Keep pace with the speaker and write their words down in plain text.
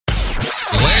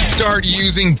start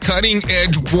using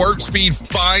cutting-edge warp-speed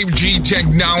 5G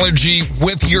technology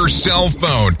with your cell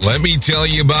phone. Let me tell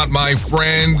you about my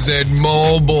friends at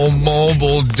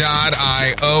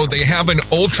MobileMobile.io. They have an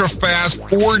ultra-fast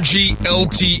 4G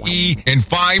LTE and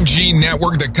 5G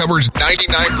network that covers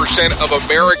 99% of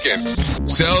Americans.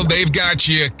 So they've got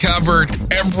you covered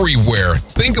everywhere.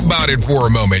 Think about it for a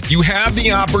moment. You have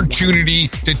the opportunity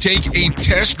to take a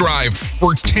test drive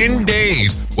for 10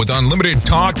 days with unlimited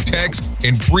talk, text,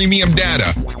 and premium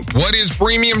data. What is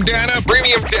premium data?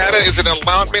 Premium data is an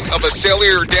allotment of a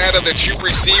cellular data that you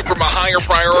receive from a higher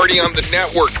priority on the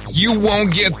network. You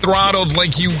won't get throttled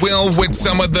like you will with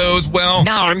some of those,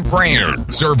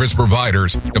 non-brand service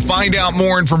providers. To find out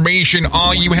more information,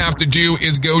 all you have to do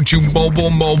is go to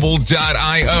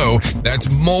MobileMobile.io. That's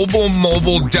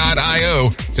MobileMobile.io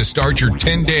to start your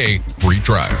 10-day free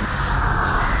trial.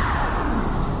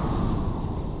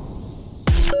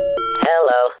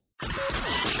 Hello.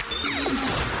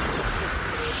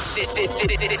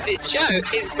 This show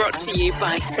is brought to you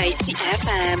by Safety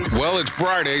FM. Well, it's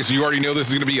Friday, so you already know this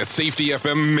is going to be a Safety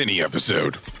FM mini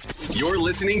episode. You're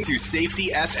listening to Safety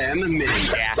FM Mini.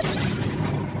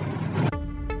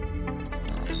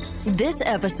 This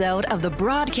episode of the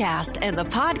broadcast and the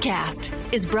podcast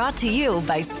is brought to you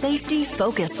by Safety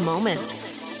Focus Moment.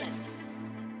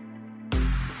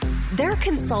 They're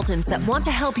consultants that want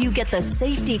to help you get the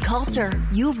safety culture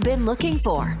you've been looking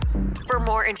for. For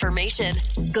more information,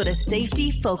 go to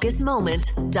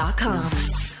safetyfocusmoment.com.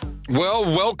 Well,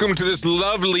 welcome to this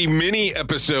lovely mini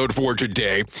episode for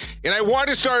today. And I want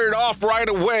to start it off right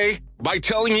away by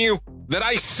telling you that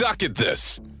I suck at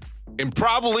this. And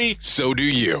probably so do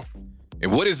you.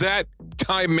 And what is that?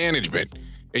 Time management.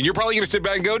 And you're probably going to sit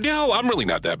back and go, no, I'm really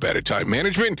not that bad at time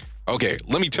management. Okay,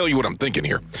 let me tell you what I'm thinking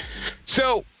here.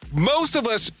 So, most of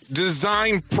us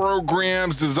design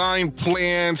programs, design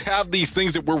plans, have these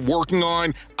things that we're working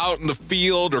on out in the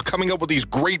field or coming up with these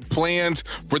great plans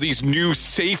for these new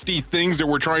safety things that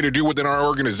we're trying to do within our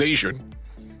organization.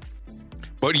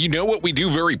 But you know what we do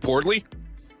very poorly?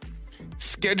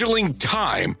 Scheduling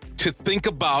time to think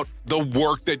about the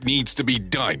work that needs to be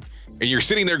done. And you're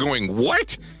sitting there going,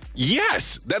 what?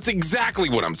 Yes, that's exactly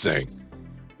what I'm saying.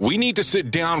 We need to sit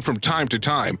down from time to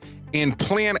time and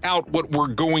plan out what we're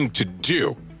going to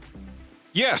do.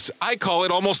 Yes, I call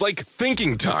it almost like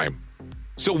thinking time.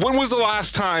 So when was the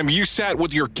last time you sat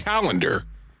with your calendar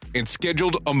and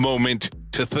scheduled a moment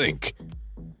to think?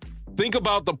 Think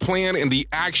about the plan and the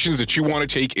actions that you want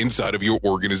to take inside of your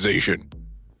organization.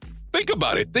 Think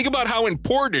about it. Think about how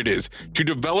important it is to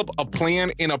develop a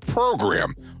plan in a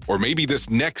program or maybe this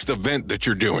next event that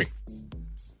you're doing.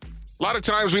 A lot of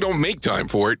times we don't make time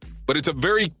for it, but it's a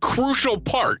very crucial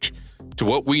part to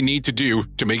what we need to do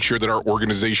to make sure that our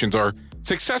organizations are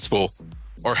successful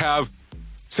or have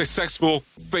successful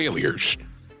failures.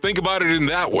 Think about it in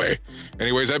that way.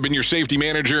 Anyways, I've been your safety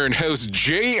manager and host,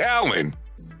 Jay Allen.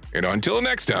 And until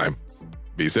next time,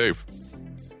 be safe.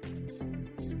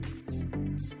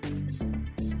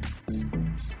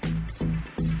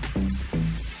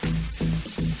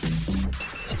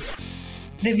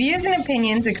 The views and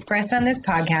opinions expressed on this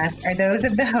podcast are those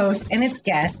of the host and its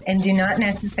guest and do not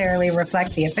necessarily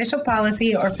reflect the official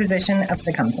policy or position of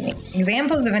the company.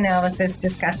 Examples of analysis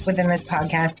discussed within this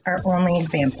podcast are only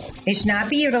examples. They should not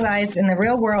be utilized in the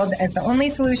real world as the only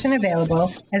solution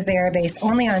available, as they are based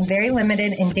only on very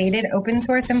limited and dated open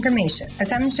source information.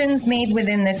 Assumptions made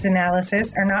within this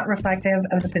analysis are not reflective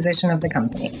of the position of the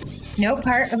company. No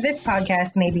part of this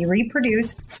podcast may be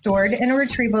reproduced, stored in a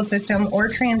retrieval system, or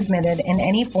transmitted in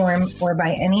any form or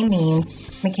by any means,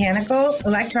 mechanical,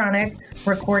 electronic,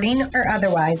 recording, or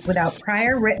otherwise, without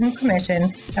prior written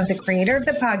permission of the creator of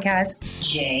the podcast,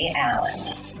 Jay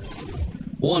Allen.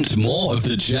 Want more of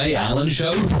The Jay Allen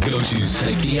Show? Go to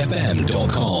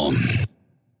safetyfm.com.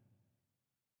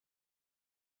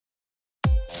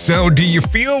 So do you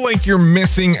feel like you're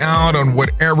missing out on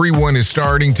what everyone is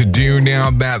starting to do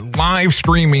now, that live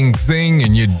streaming thing,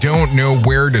 and you don't know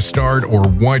where to start or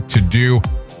what to do?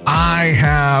 I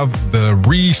have the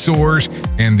resource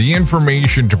and the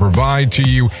information to provide to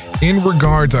you in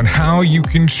regards on how you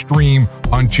can stream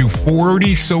onto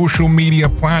 40 social media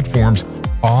platforms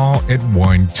all at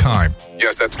one time.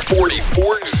 Yes, that's 40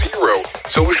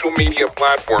 social media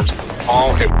platforms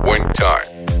all at one time.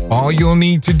 All you'll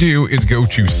need to do is go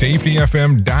to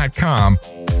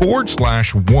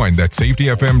safetyfm.com/1. That's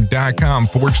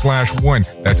safetyfm.com/1.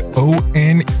 That's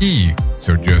ONE.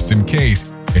 So just in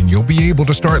case, and you'll be able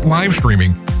to start live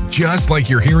streaming just like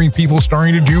you're hearing people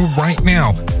starting to do right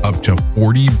now, up to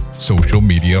 40 social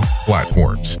media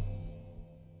platforms.